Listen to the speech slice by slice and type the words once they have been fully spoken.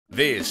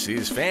This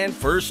is Fan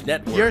First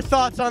Network. Your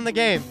thoughts on the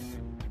game?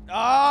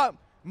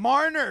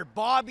 Marner,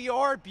 Bobby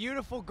Orr,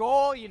 beautiful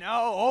goal,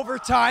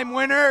 overtime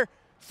winner,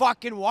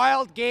 fucking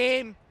wild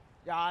game.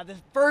 The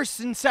first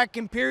and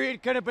second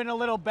period could have been a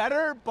little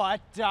better, but,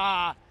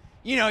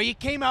 you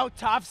came out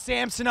tough.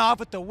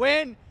 Samsonov with the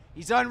win.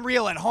 He's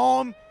unreal at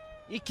home.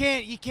 You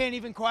can't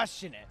even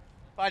question it.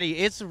 Buddy,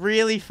 it's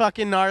really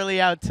fucking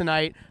gnarly out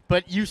tonight,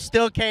 but you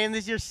still came.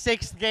 This is your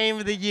 6th game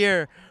of the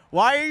year.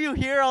 Why are you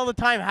here all the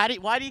time?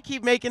 Why do you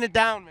keep making it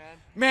down, man?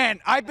 Man,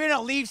 I've been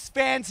a Leafs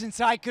fan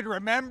since I could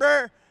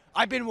remember.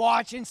 I've been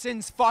watching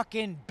since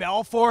fucking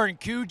Belfour and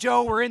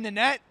Cujo were in the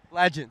net.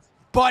 Legends.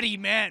 Buddy,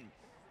 man,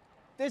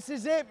 this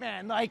is it,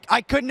 man. Like,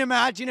 I couldn't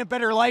imagine a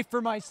better life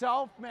for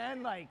myself,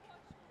 man. Like,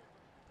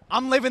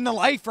 I'm living the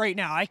life right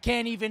now. I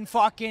can't even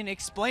fucking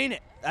explain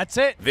it. That's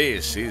it.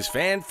 This is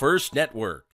Fan First Network.